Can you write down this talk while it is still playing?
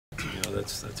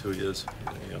that's who he is.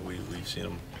 You know, we've seen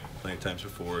him plenty of times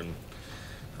before, and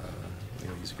you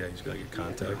know, he's a guy who's got to get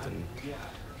contact and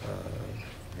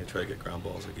try to get ground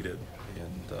balls like he did.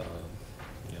 And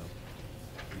you know,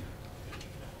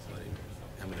 like,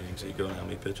 how many innings did he go and how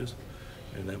many pitches?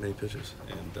 And that many pitches.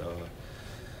 And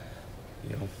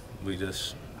you know, we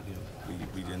just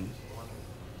we didn't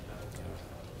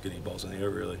get any balls in the air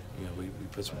really. You know, we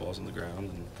put some balls on the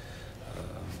ground, and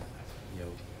you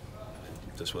know,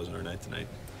 it just wasn't our night tonight.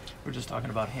 We're just talking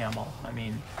about Hamill. I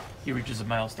mean, he reaches a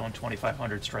milestone,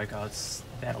 2,500 strikeouts.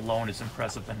 That alone is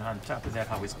impressive. And on top of that,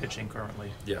 how he's pitching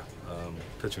currently. Yeah,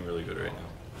 pitching really good right now.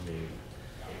 I mean,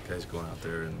 guy's going out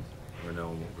there and we're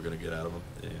knowing what we're going to get out of him.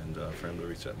 And for him to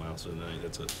reach that milestone tonight,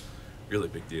 that's a really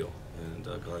big deal. And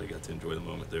glad he got to enjoy the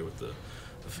moment there with the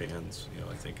fans. You know,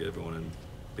 I think everyone in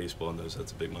baseball knows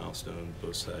that's a big milestone.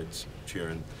 Both sides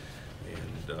cheering,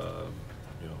 and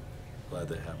you know, glad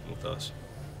that happened with us.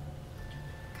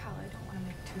 Kyle, I don't want to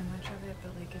make too much of it,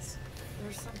 but like, is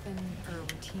there something or a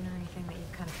routine or anything that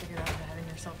you've kind of figured out about having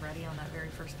yourself ready on that very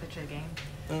first pitch of the game?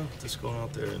 No, just going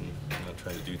out there and not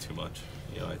trying to do too much.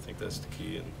 You know, I think that's the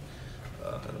key. And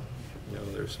you know,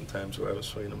 there's some times where I was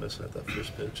swinging and missing at that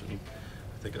first pitch, and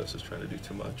I think I was just trying to do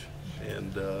too much.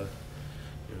 And you know,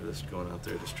 just going out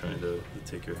there, just trying to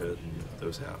take your hit, and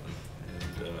those happen.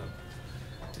 And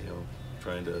you know,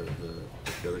 trying to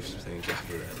put the other things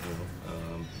after that. You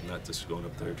know, not just going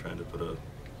up there trying to put a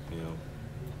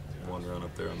one run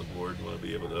up there on the board. You want to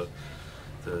be able to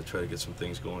try to get some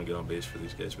things going and get on base for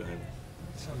these guys behind me.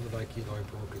 It sounded like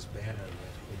Yodeportes was bad on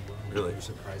that. Really? Were you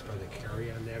surprised by the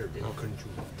carry on that, or couldn't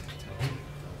you tell?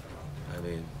 I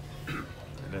mean,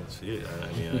 I didn't see it.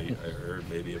 I mean, I heard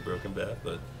maybe a broken bat,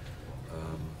 but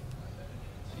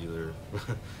either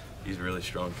he's a really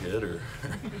strong kid, or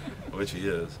which he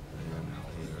is. And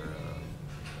either,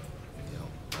 you know,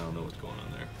 I don't know what's going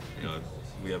on there. You know,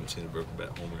 we haven't seen a broken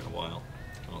bat homer in a while,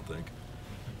 I don't think.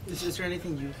 Is there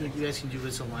anything you think you guys can do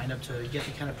as a lineup to get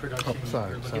the kind of production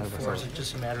you're looking for? Is it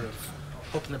just a matter of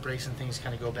hoping the breaks and things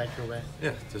kind of go back your way?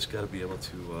 Yeah, just got to be able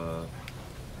to you know,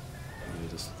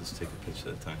 just take a pitch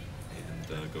at a time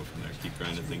and go from there. Keep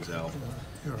grinding things out,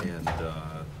 and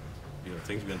you know,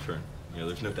 things are going to turn. You know,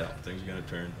 there's no doubt things are going to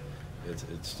turn.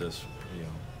 It's just, you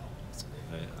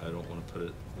know, I don't want to put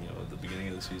it, you know, at the beginning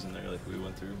of the season there like we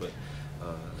went through, but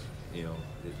you know,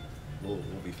 we'll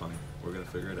be fine. We're going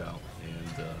to figure it out,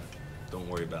 and don't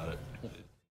worry about it.